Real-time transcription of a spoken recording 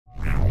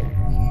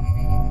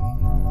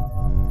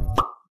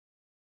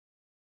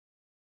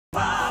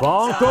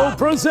Funko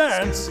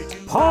presents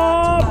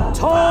Pop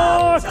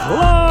Talk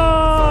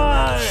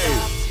Live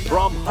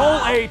from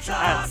Hall H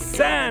at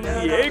San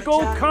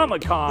Diego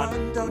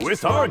Comic-Con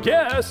with our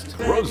guest,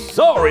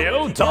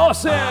 Rosario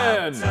Dawson.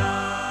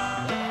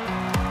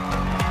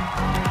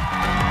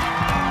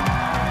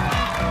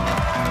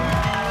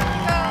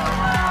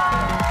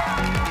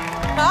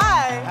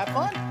 Hi. Have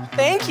fun.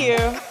 Thank you.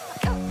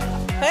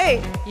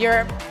 Hey,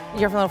 your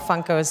little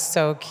Funko is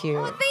so cute.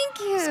 Oh, thank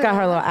you. She's got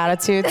her little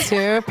attitude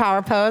too.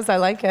 Power pose. I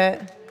like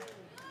it.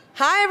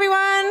 Hi,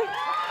 everyone.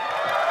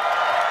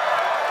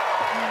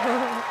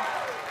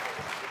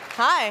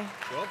 Hi.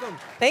 Welcome.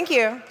 Thank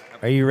you.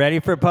 Are you ready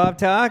for Pop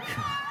Talk?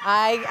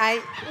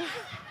 I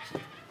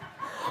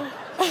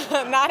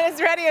not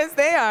as ready as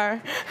they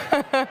are.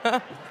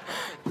 A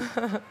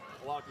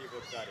lot of people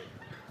excited.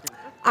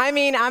 I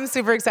mean, I'm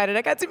super excited.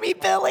 I got to meet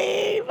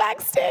Billy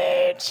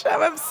backstage.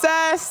 I'm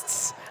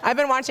obsessed. I've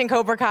been watching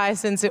Cobra Kai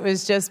since it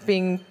was just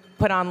being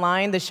put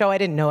online, the show I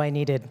didn't know I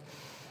needed.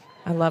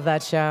 I love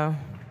that show.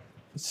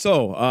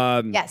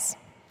 So, Yes.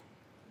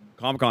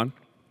 Comic-Con.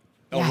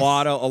 Yes. A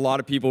lot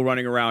of people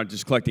running around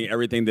just collecting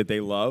everything that they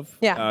love.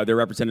 Yeah. They're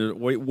represented.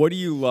 What do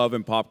you love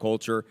in pop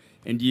culture,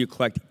 and do you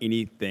collect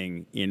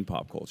anything in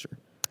pop culture?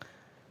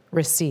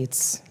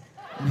 Receipts.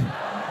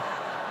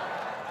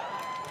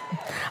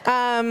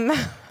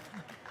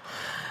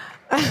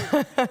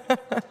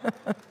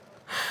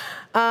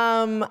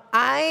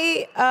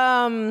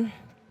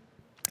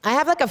 I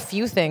have like a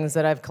few things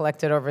that I've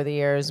collected over the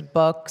years,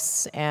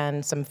 books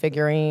and some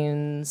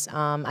figurines.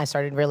 I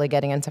started really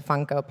getting into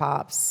Funko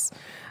Pops,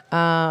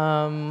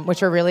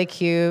 which are really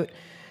cute.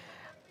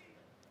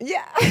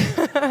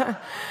 Yeah.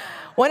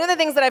 One of the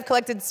things that I've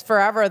collected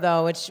forever,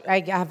 though, which I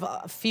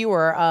have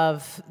fewer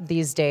of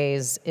these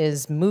days,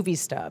 is movie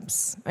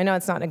stubs. I know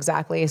it's not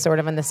exactly sort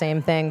of in the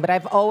same thing, but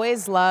I've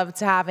always loved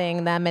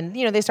having them, and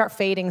you know they start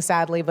fading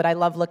sadly, but I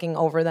love looking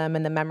over them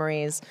and the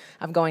memories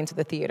of going to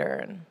the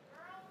theater.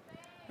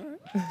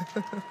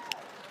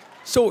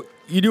 So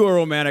you do a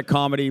romantic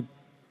comedy.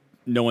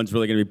 No one's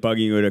really going to be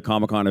bugging you at a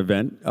Comic-Con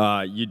event.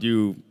 You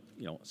do,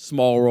 a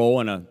small role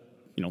in a,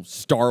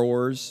 Star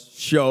Wars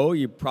show.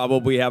 You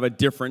probably have a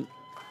different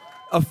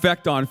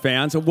effect on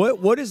fans. So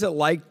what is it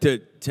like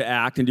to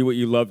act and do what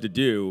you love to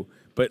do,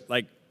 but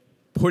like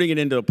putting it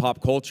into the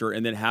pop culture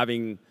and then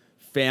having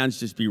fans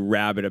just be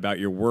rabid about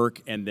your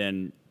work and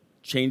then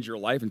change your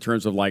life in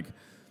terms of like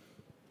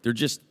they're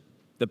just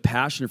the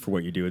passion for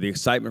what you do, the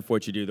excitement for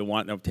what you do, the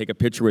want to take a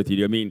picture with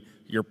you. I mean,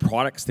 your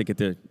products that get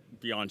to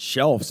be on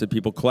shelves that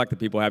people collect, that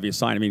people have you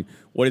sign. I mean,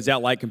 what is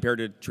that like compared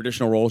to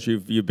traditional roles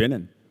you've been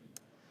in?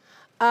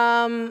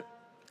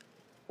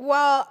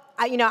 Well,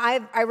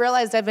 I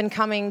realized I've been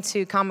coming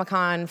to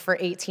Comic-Con for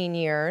 18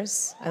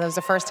 years. That was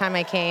the first time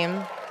I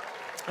came.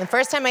 The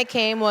first time I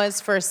came was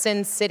for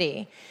Sin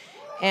City.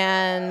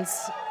 And,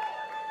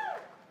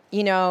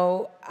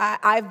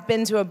 I've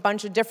been to a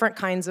bunch of different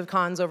kinds of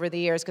cons over the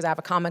years because I have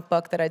a comic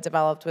book that I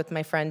developed with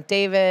my friend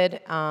David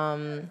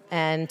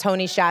and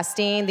Tony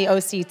Chastain, the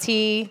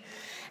OCT.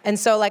 And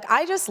so,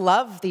 I just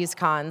love these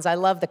cons. I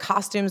love the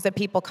costumes that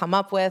people come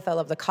up with. I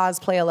love the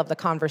cosplay. I love the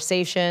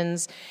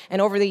conversations.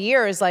 And over the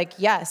years,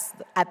 yes,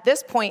 at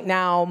this point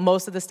now,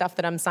 most of the stuff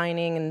that I'm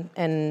signing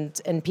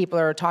and people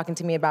are talking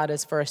to me about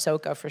is for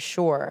Ahsoka, for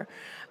sure.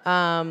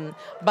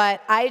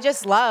 But I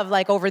just love,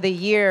 over the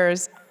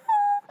years,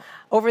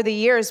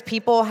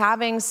 people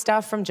having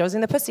stuff from Josie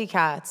and the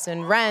Pussycats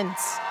and Rent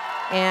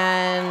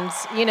and,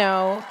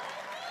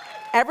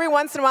 every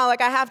once in a while,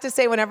 I have to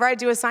say, whenever I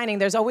do a signing,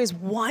 there's always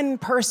one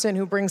person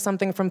who brings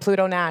something from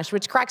Pluto Nash,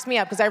 which cracks me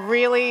up because I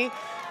really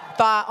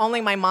thought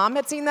only my mom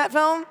had seen that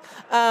film.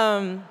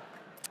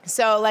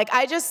 So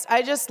I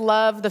just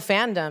love the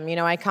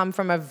fandom. I come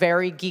from a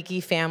very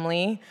geeky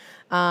family.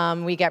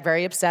 We get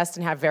very obsessed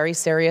and have very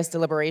serious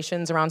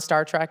deliberations around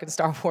Star Trek and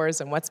Star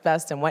Wars and what's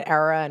best and what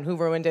era and who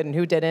ruined it and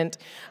who didn't.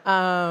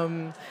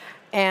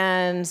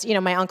 And,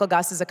 my Uncle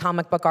Gus is a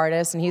comic book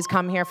artist, and he's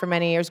come here for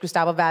many years,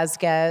 Gustavo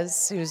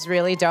Vasquez, who's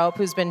really dope,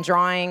 who's been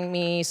drawing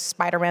me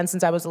Spider-Man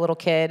since I was a little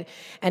kid,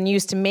 and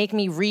used to make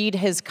me read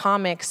his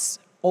comics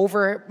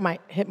over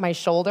my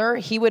shoulder.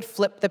 He would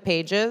flip the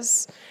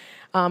pages.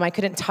 I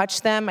couldn't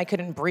touch them, I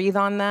couldn't breathe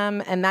on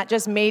them, and that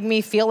just made me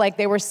feel like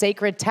they were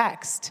sacred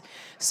text.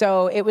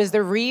 So it was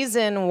the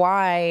reason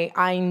why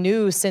I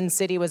knew Sin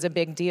City was a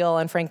big deal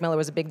and Frank Miller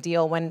was a big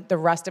deal when the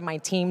rest of my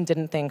team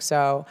didn't think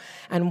so,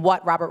 and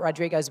what Robert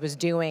Rodriguez was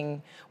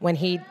doing when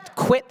he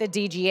quit the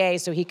DGA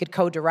so he could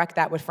co-direct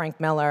that with Frank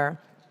Miller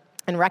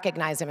and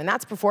recognize him. And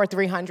that's before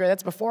 300,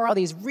 that's before all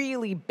these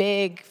really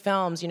big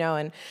films,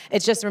 and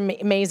it's just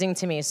amazing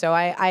to me. So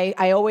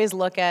I always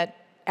look at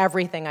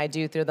everything I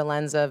do through the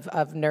lens of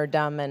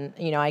nerddom, and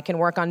I can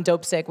work on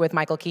Dope Sick with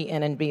Michael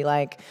Keaton and be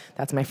like,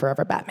 that's my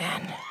forever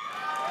Batman.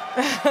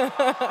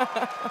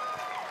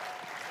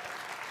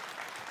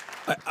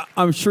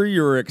 I'm sure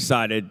you were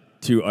excited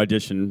to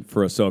audition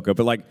for Ahsoka,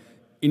 but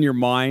in your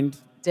mind...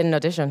 Didn't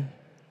audition.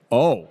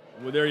 Oh,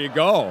 well, there you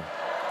go.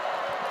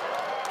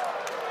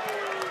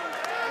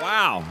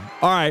 Wow.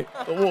 All right,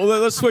 well,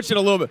 let's switch it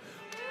a little bit.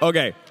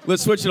 Okay,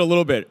 let's switch it a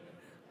little bit.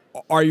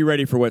 Are you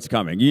ready for what's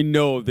coming? You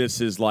know this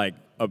is like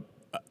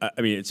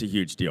it's a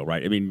huge deal,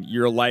 right? I mean,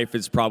 your life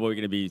is probably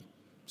going to be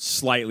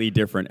slightly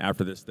different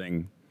after this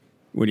thing.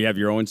 When you have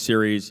your own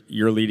series,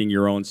 you're leading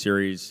your own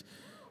series.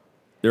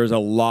 There's a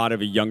lot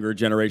of younger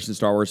generation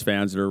Star Wars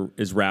fans that are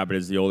as rabid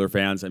as the older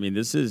fans. I mean,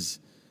 this is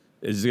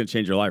going to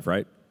change your life,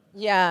 right?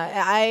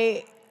 Yeah,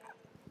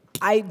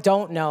 I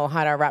don't know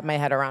how to wrap my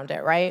head around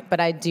it, right? But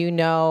I do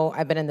know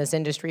I've been in this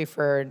industry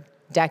for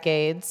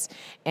decades,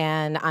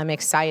 and I'm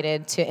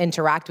excited to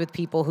interact with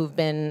people who've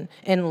been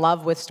in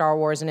love with Star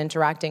Wars and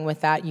interacting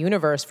with that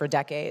universe for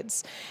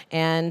decades.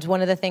 And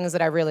one of the things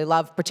that I really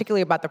love,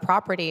 particularly about the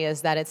property,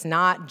 is that it's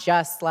not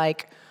just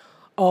like,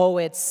 oh,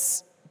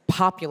 it's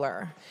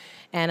popular.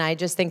 And I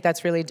just think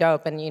that's really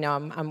dope. And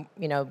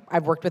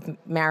I've worked with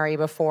Mary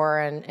before,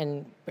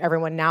 and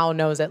everyone now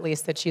knows at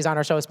least that she's on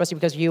our show, especially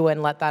because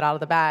Ewan let that out of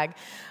the bag.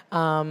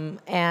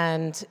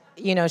 And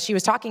she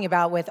was talking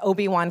about with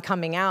Obi-Wan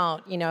coming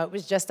out, it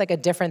was just like a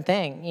different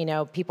thing.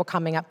 People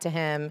coming up to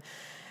him,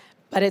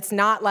 but it's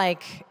not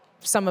like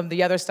some of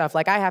the other stuff.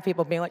 Like I have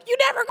people being like, "You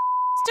never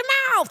to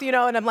mouth,"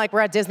 and I'm like, "We're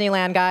at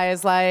Disneyland,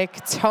 guys.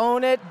 Like,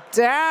 tone it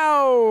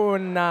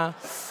down."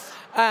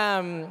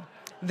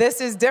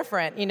 This is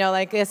different,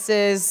 like this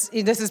is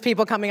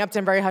people coming up to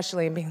him very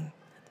hushily and being,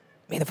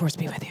 "May the Force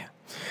be with you."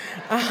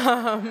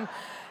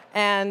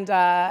 And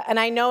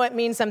I know it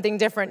means something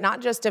different,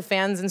 not just to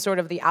fans in sort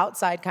of the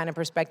outside kind of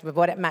perspective of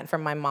what it meant for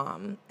my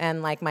mom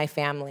and like my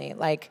family.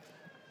 Like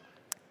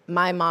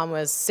my mom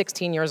was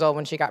 16 years old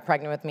when she got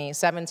pregnant with me,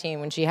 17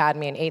 when she had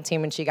me, and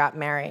 18 when she got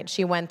married.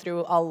 She went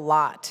through a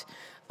lot,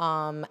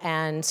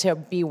 and to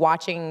be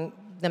watching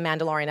the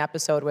Mandalorian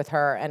episode with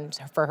her, and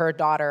for her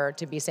daughter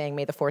to be saying,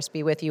 "May the Force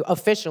be with you,"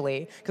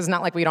 officially, because it's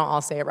not like we don't all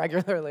say it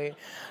regularly,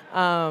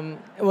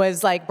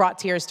 was like brought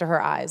tears to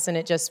her eyes. And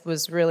it just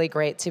was really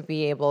great to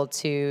be able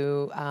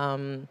to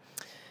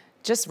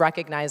just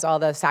recognize all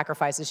the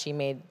sacrifices she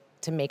made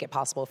to make it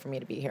possible for me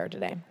to be here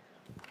today.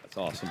 That's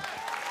awesome.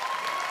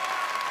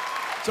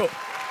 So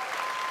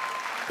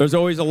there's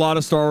always a lot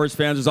of Star Wars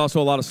fans. There's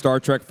also a lot of Star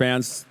Trek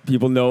fans.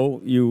 People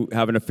know you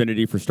have an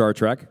affinity for Star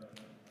Trek.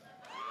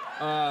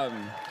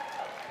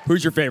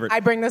 Who's your favorite? I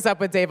bring this up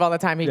with Dave all the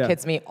time. He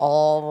kids me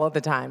all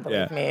the time,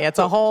 believe me. It's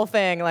a whole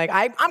thing. Like,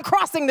 I'm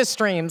crossing the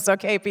streams.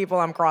 Okay, people,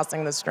 I'm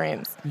crossing the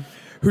streams.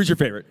 Who's your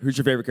favorite? Who's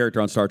your favorite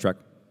character on Star Trek?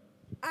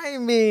 I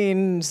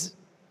mean,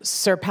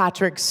 Sir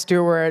Patrick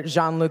Stewart,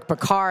 Jean-Luc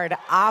Picard,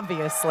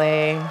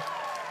 obviously.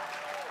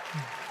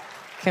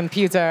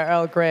 Computer,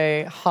 Earl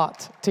Grey,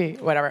 hot tea,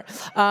 whatever.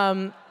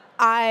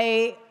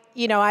 I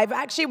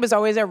actually was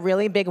always a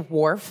really big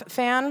Worf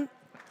fan.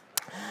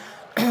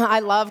 I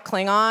love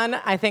Klingon.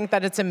 I think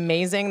that it's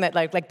amazing that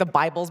like the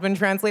Bible's been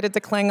translated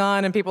to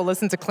Klingon and people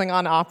listen to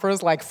Klingon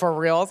operas like for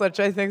real, which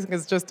I think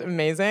is just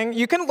amazing.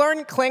 You can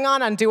learn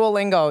Klingon on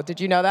Duolingo. Did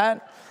you know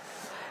that?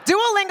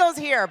 Duolingo's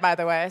here, by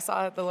the way. I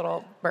saw the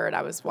little bird.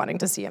 I was wanting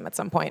to see him at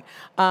some point.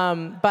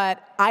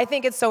 But I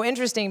think it's so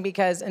interesting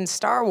because in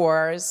Star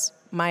Wars,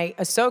 my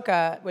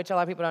Ahsoka, which a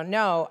lot of people don't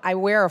know, I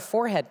wear a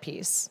forehead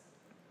piece.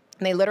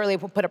 And they literally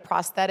put a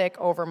prosthetic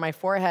over my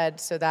forehead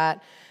so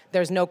that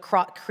there's no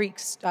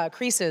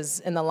creases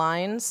in the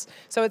lines.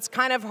 So it's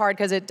kind of hard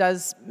because it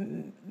does,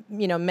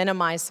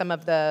 minimize some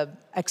of the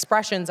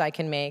expressions I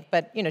can make.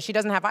 But, she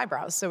doesn't have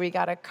eyebrows, so we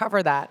got to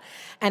cover that.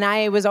 And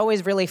I was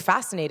always really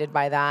fascinated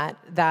by that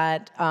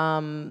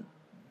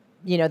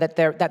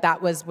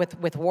was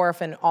with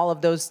Worf and all of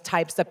those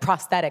types. The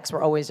prosthetics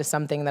were always just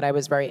something that I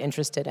was very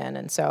interested in.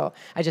 And so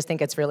I just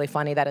think it's really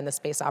funny that in the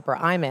space opera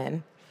I'm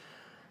in,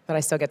 that I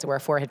still get to wear a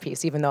forehead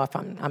piece, even though if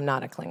I'm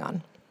not a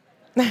Klingon.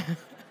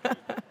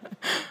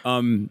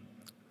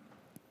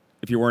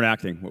 If you weren't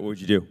acting, what would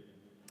you do?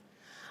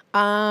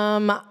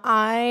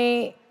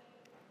 I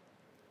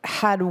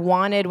had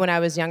wanted when I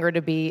was younger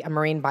to be a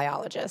marine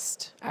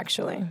biologist,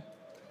 actually.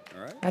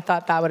 All right. I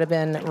thought that would have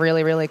been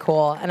really, really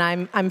cool. And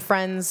I'm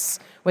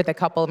friends with a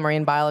couple of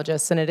marine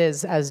biologists, and it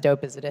is as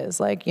dope as it is.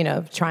 Like,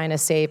 trying to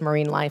save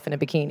marine life in a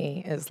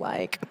bikini is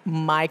like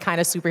my kind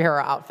of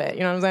superhero outfit.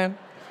 You know what I'm saying?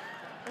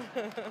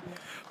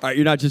 All right,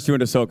 you're not just doing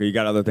Ahsoka. You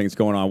got other things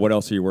going on. What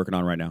else are you working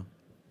on right now?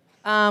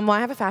 Well, I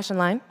have a fashion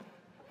line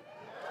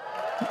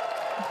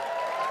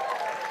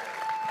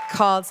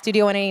called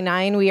Studio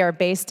 189. We are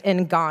based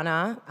in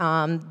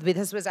Ghana.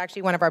 This was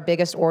actually one of our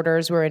biggest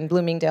orders. We're in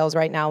Bloomingdale's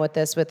right now with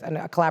this, with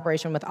a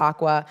collaboration with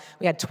Aqua.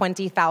 We had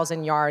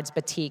 20,000 yards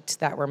batiqued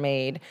that were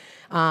made.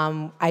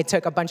 I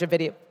took a bunch of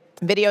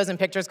videos and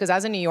pictures because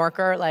as a New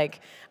Yorker, like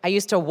I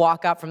used to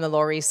walk up from the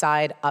Lower East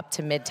Side up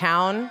to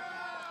Midtown.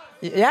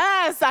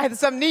 Yes, I had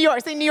some New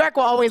York. See, New York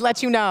will always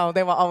let you know.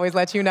 They will always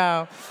let you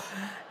know.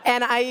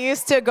 And I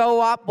used to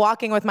go up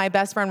walking with my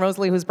best friend,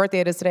 Rosalie, whose birthday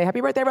it is today. Happy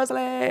birthday,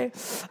 Rosalie.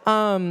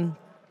 And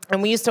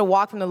we used to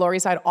walk from the Lower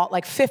East Side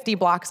like 50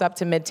 blocks up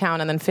to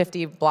Midtown and then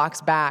 50 blocks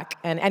back.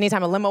 And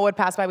anytime a limo would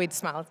pass by, we'd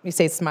smile. We'd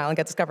say smile and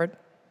get discovered.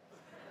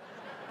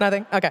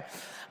 Nothing? Okay.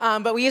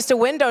 But we used to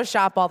window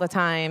shop all the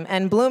time.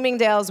 And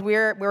Bloomingdale's,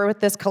 we're with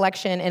this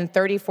collection in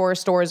 34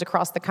 stores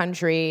across the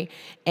country.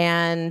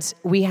 And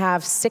we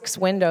have 6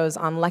 windows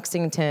on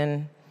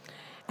Lexington.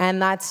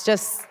 And that's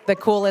just the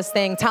coolest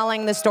thing,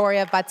 telling the story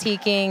of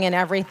batiking and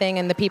everything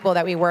and the people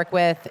that we work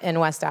with in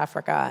West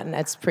Africa. And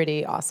it's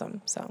pretty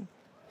awesome, so.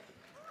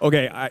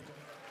 Okay,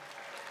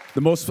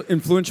 the most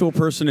influential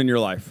person in your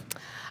life?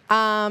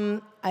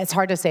 It's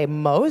hard to say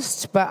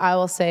most, but I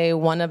will say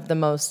one of the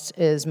most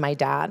is my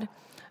dad.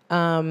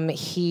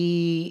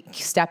 He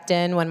stepped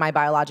in when my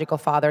biological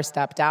father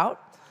stepped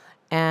out.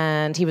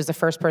 And he was the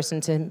first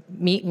person to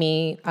meet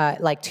me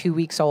like 2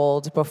 weeks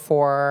old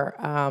before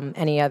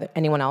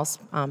anyone else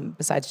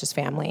besides just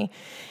family.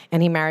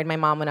 And he married my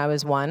mom when I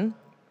was 1.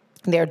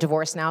 They're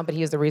divorced now, but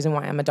he is the reason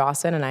why I'm a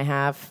Dawson, and I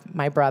have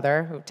my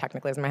brother, who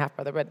technically is my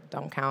half-brother, but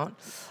don't count.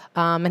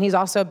 And he's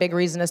also a big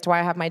reason as to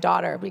why I have my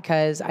daughter,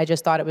 because I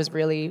just thought it was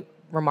really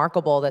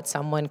remarkable that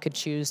someone could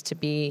choose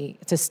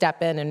to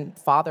step in and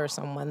father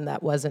someone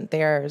that wasn't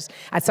theirs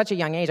at such a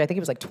young age. I think he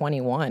was like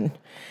 21.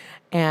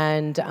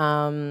 And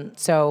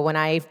so when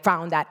I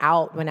found that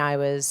out when I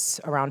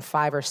was around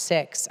 5 or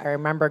 6, I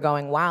remember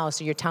going, wow,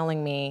 so you're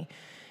telling me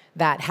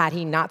that had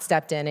he not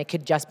stepped in, it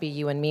could just be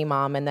you and me,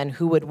 Mom, and then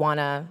who would want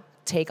to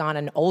take on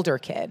an older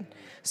kid?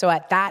 So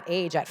at that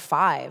age, at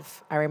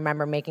 5, I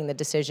remember making the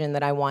decision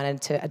that I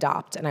wanted to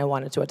adopt, and I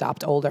wanted to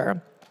adopt older.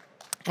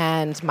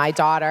 And my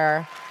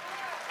daughter,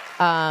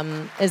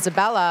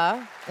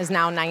 Isabella, is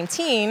now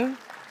 19,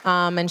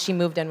 and she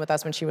moved in with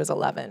us when she was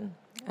 11.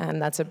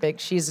 And that's a big,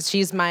 she's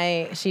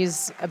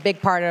a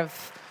big part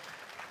of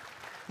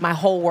my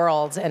whole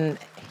world, and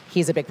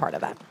he's a big part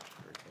of that.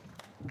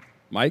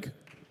 Mike?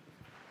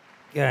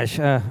 Gosh,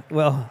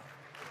 well,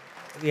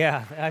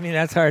 yeah, I mean,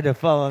 that's hard to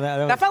follow.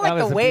 That felt like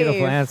the wave.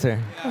 Beautiful answer.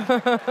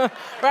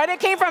 Right, it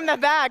came from the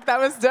back. That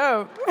was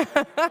dope.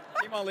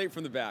 Came on late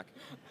from the back.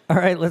 All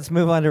right, let's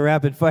move on to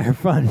rapid fire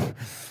fun. All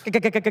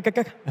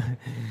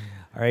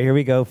right, here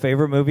we go.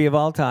 Favorite movie of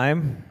all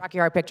time? Rocky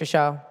Horror Picture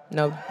Show.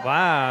 No.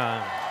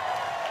 Wow.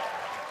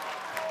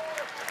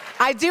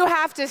 I do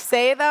have to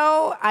say,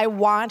 though, I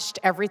watched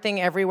Everything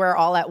Everywhere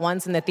All at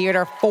Once in the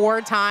theater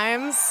 4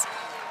 times.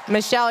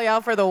 Michelle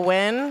Yeoh for the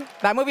win.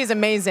 That movie's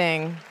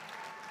amazing.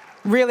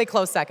 Really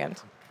close second.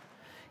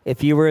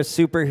 If you were a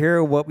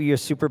superhero, what would your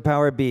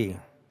superpower be?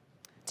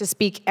 To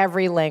speak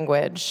every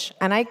language.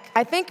 And I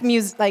think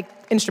music, like,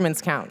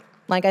 instruments count.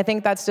 Like, I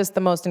think that's just the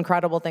most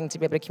incredible thing to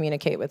be able to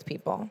communicate with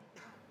people.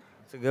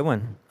 That's a good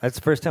one. That's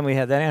the first time we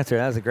had that answer.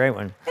 That was a great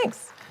one.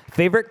 Thanks.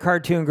 Favorite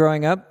cartoon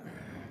growing up?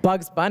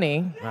 Bugs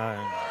Bunny.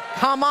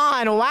 Come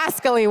on,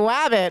 Wascally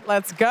Wabbit,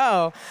 let's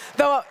go.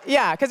 Though,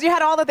 yeah, because you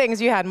had all the things.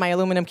 You had my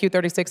aluminum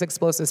Q-36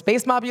 explosive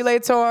space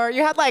mobulator.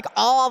 You had like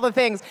all the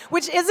things,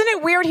 which isn't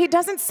it weird? He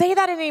doesn't say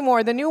that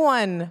anymore, the new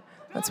one.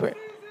 That's weird.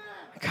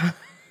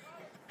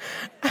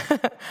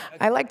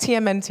 I like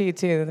TMNT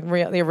too,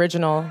 the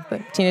original, the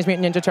Teenage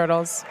Mutant Ninja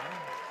Turtles.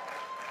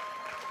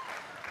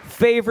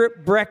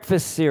 Favorite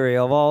breakfast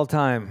cereal of all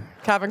time?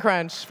 Cap'n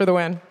Crunch for the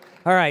win.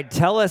 All right,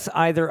 tell us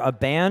either a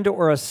band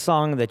or a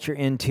song that you're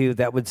into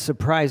that would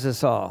surprise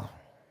us all.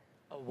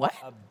 A what?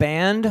 A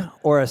band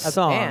or a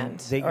song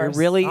that you're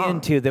really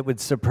into that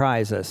would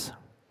surprise us.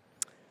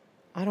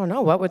 I don't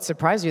know. What would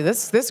surprise you?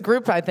 This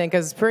group, I think,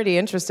 is pretty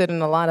interested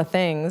in a lot of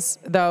things.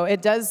 Though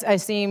it does, I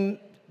seem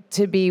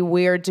to be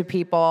weird to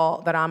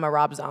people that I'm a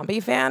Rob Zombie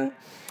fan.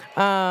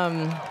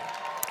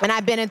 And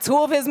I've been in 2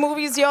 of his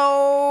movies,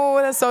 yo.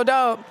 That's so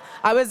dope.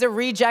 I was a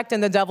reject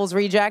in The Devil's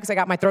Rejects. I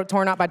got my throat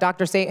torn out by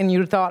Dr. Satan.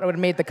 You'd thought it would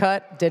have made the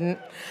cut. Didn't.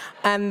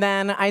 And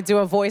then I do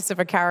a voice of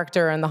a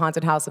character in The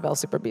Haunted House of El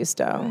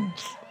Superbeasto.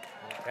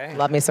 Okay.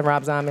 Love me some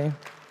Rob Zombie.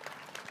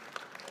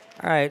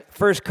 All right,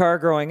 first car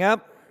growing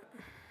up?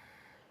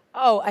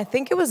 Oh, I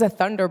think it was a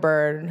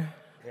Thunderbird.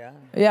 Yeah?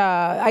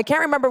 Yeah, I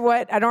don't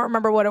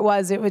remember what it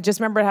was. It was just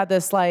remember it had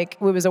this like,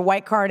 it was a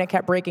white car and it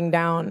kept breaking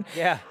down.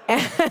 Yeah.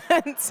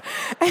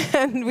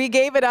 And we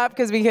gave it up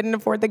because we couldn't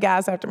afford the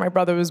gas after my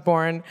brother was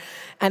born.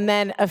 And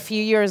then a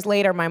few years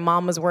later, my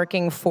mom was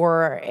working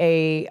for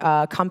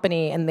a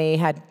company, and they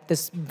had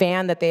this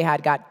van that they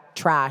had got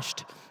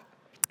trashed.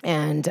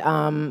 And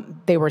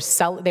they were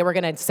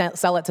going to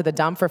sell it to the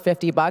dump for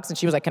 $50, and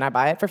she was like, "Can I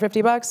buy it for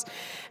 $50?"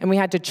 And we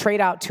had to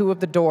trade out 2 of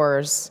the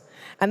doors.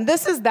 And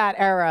this is that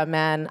era,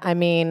 man. I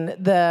mean,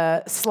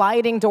 the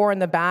sliding door in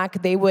the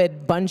back, they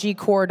would bungee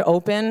cord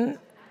open.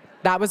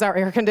 That was our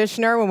air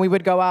conditioner when we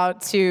would go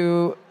out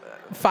to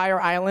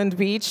Fire Island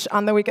Beach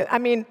on the weekend. I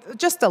mean,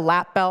 just the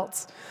lap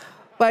belts.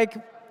 Like,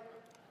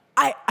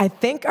 I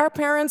think our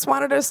parents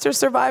wanted us to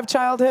survive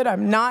childhood.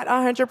 I'm not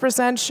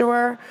 100%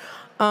 sure.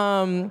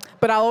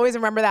 But I'll always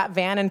remember that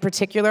van in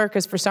particular,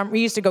 because we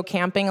used to go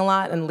camping a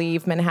lot and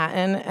leave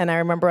Manhattan, and I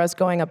remember us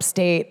going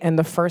upstate, and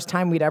the first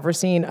time we'd ever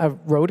seen a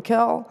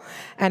roadkill,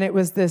 and it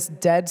was this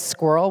dead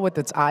squirrel with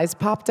its eyes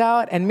popped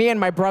out, and me and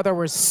my brother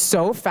were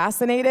so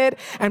fascinated,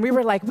 and we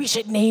were like, we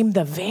should name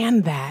the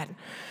van that.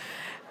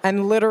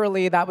 And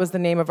literally, that was the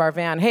name of our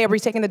van. Hey, are we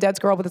taking the dead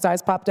squirrel with its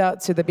eyes popped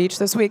out to the beach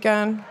this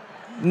weekend?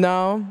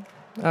 No?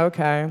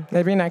 Okay,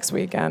 maybe next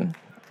weekend.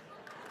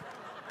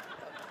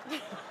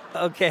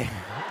 Okay.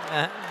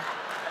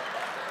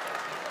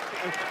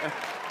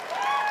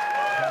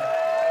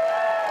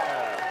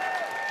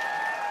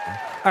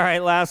 All right,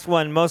 last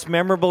one. Most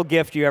memorable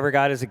gift you ever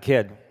got as a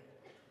kid?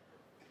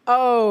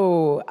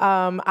 Oh,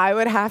 I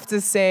would have to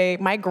say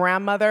my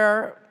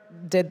grandmother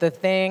did the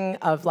thing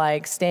of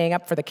like staying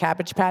up for the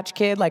Cabbage Patch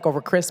Kid like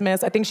over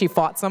Christmas. I think she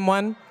fought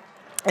someone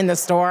in the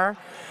store.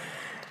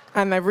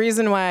 And the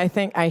reason why I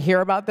think I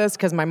hear about this,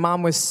 because my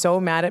mom was so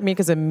mad at me,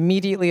 because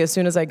immediately as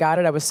soon as I got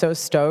it, I was so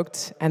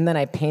stoked. And then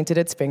I painted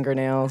its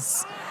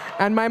fingernails.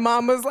 And my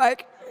mom was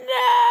like,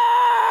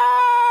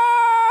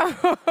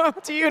 no!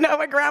 Do you know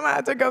what grandma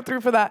had to go through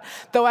for that?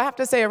 Though I have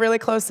to say a really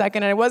close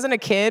second, and I wasn't a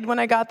kid when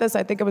I got this.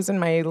 I think it was in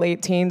my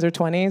late teens or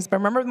 20s. But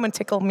remember when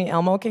Tickle Me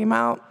Elmo came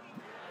out?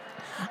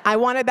 I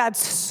wanted that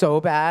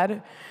so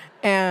bad.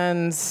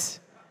 And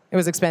it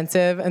was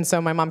expensive, and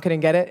so my mom couldn't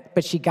get it,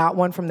 but she got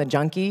one from the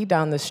junkie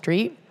down the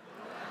street,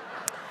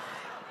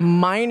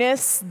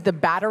 minus the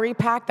battery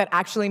pack that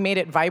actually made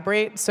it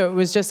vibrate. So it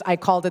was just, I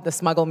called it the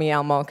Smuggle Me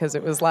Elmo, because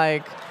it was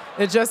like,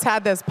 it just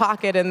had this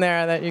pocket in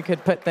there that you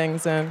could put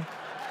things in.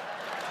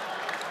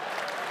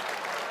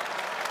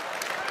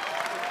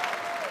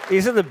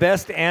 These are the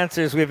best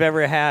answers we've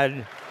ever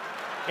had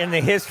in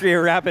the history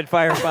of Rapid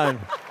Fire Fun.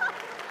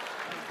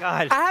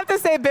 God. I have to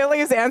say,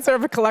 Billy's answer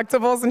of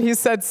collectibles, and he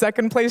said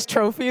second place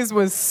trophies,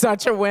 was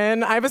such a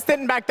win. I was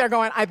sitting back there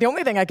going, the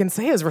only thing I can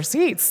say is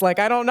receipts. Like,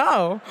 I don't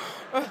know.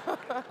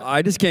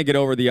 I just can't get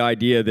over the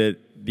idea that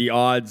the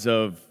odds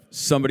of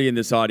somebody in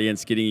this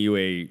audience getting you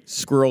a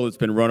squirrel that's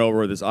been run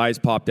over with his eyes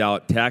popped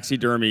out,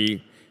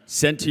 taxidermy,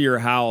 sent to your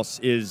house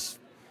is,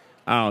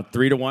 I don't know,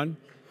 3 to 1?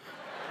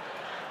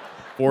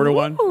 4 to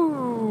 1?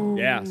 Ooh.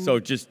 Yeah, so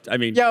just, I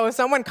mean. Yo, if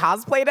someone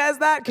cosplayed as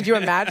that, could you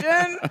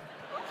imagine?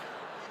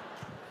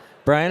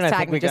 Brian, Just I tag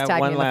think me, we just got tag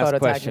me one in the last photo,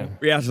 tag me. question.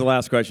 We asked the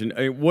last question.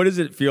 I mean, what does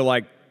it feel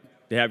like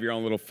to have your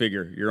own little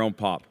figure, your own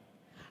pop?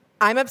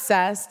 I'm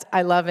obsessed.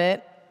 I love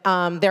it.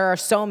 There are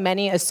so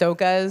many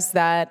Ahsokas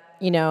that,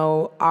 you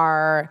know,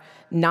 are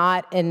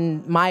not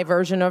in my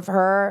version of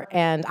her,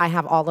 and I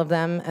have all of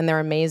them, and they're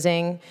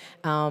amazing.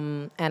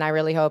 And I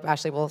really hope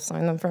Ashley will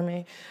sign them for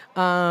me.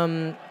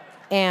 But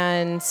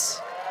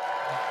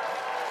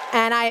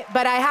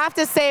I have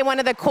to say, one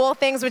of the cool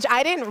things, which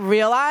I didn't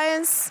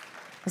realize,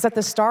 is that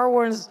the Star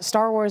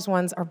Wars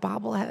ones are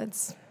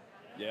bobbleheads.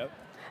 Yep.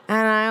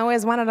 And I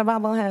always wanted a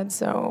bobblehead,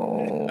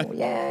 so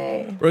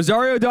yay.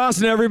 Rosario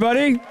Dawson,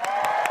 everybody.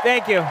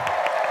 Thank you. You're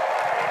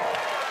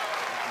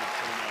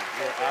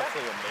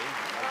absolutely amazing.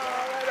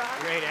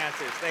 Great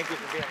answers. Thank you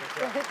for being on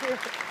the show.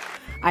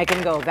 I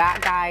can go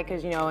that guy,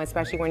 because, you know,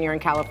 especially when you're in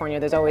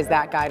California, there's always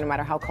that guy, no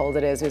matter how cold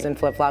it is, who's in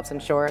flip-flops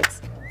and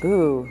shorts.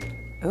 Ooh,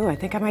 I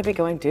think I might be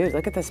going, dude,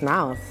 look at this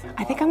mouth.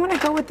 I think I'm gonna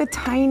go with the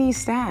tiny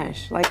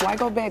stash. Like, why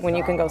go big when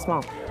you can go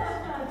small?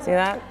 See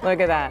that? Look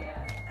at that.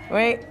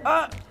 Wait,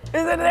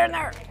 is it in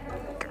there?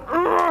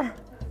 Oh,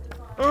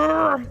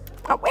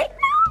 wait,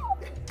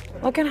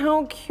 no! Look at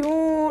how cute.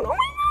 Oh my God,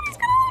 he's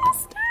got a little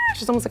stash.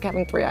 It's almost like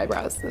having 3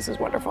 eyebrows. This is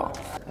wonderful.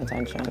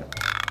 Attention.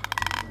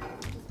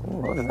 Ooh,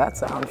 what does that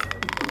sound?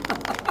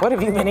 What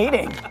have you been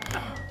eating?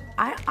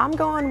 I'm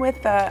going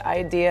with the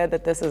idea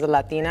that this is a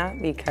Latina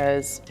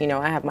because, you know,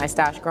 I have my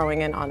stash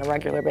growing in on a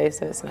regular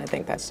basis, and I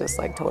think that's just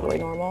like totally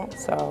normal.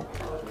 So,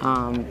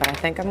 but I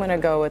think I'm gonna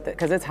go with it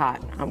because it's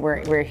hot.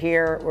 We're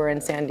here, we're in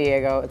San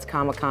Diego, it's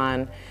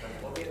Comic-Con.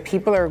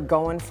 People are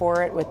going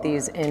for it with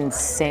these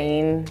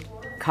insane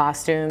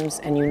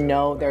costumes, and you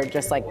know they're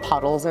just like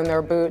puddles in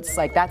their boots.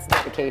 Like, that's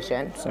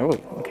dedication. So,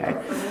 okay.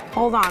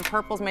 Hold on,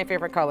 purple's my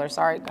favorite color.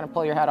 Sorry, gonna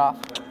pull your head off.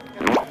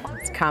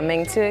 It's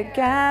coming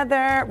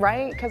together,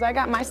 right? Because I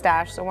got my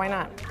stash, so why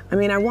not? I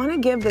mean, I want to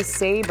give the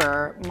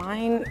saber.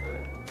 Mine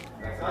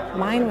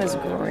was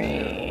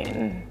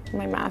green.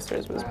 My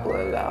master's was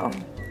blue, though.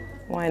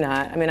 Why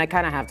not? I mean, I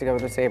kind of have to go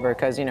with the saber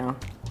because, you know,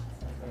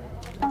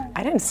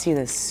 I didn't see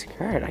this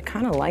skirt. I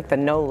kind of like the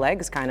no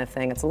legs kind of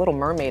thing. It's a little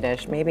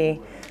mermaidish.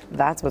 Maybe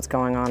that's what's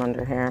going on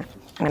under here.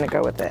 I'm gonna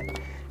go with it.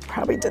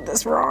 Probably did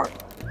this wrong.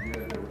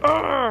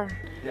 Ugh.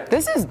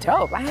 This is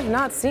dope. I have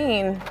not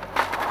seen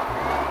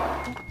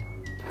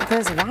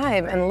this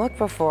vibe and look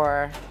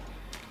before,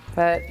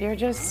 but you're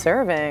just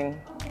serving.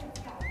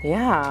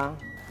 Yeah.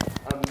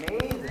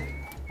 Amazing.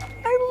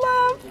 I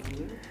love